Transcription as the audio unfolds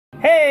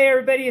Hey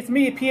everybody, it's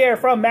me, Pierre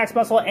from Max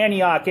Muscle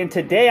Antioch, and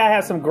today I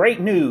have some great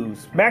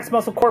news. Max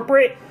Muscle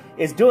Corporate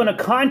is doing a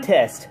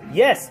contest.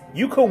 Yes,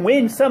 you can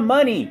win some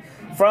money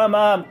from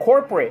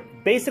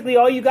corporate. Basically,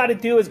 all you got to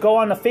do is go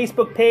on the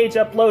Facebook page,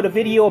 upload a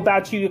video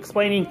about you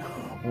explaining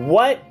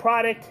what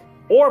product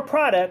or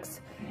products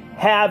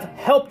have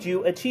helped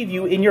you achieve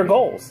you in your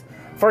goals.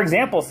 For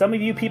example, some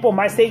of you people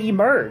might say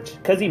Emerge,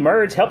 because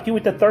Emerge helped you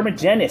with the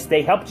thermogenesis.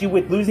 They helped you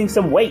with losing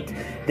some weight.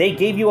 They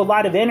gave you a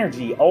lot of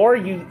energy, or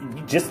you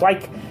just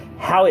like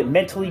how it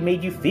mentally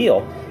made you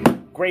feel.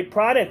 Great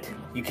product.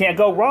 You can't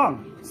go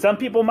wrong. Some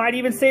people might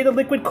even say the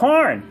liquid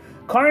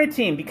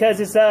carnitine, because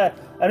it's an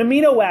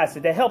amino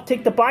acid that helped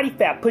take the body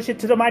fat, push it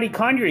to the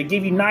mitochondria,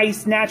 give you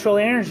nice natural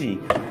energy.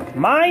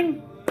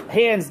 Mine,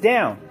 hands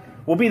down,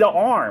 will be the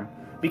arm,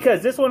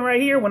 because this one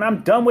right here, when I'm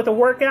done with a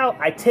workout,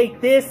 I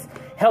take this,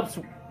 helps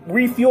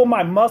refuel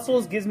my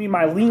muscles, gives me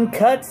my lean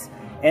cuts,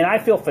 and I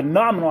feel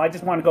phenomenal. I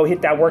just want to go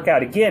hit that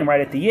workout again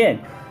right at the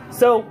end.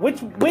 So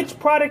which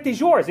product is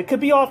yours? It could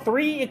be all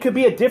three. It could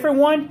be a different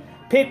one.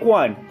 Pick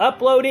one,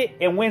 upload it,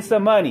 and win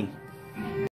some money.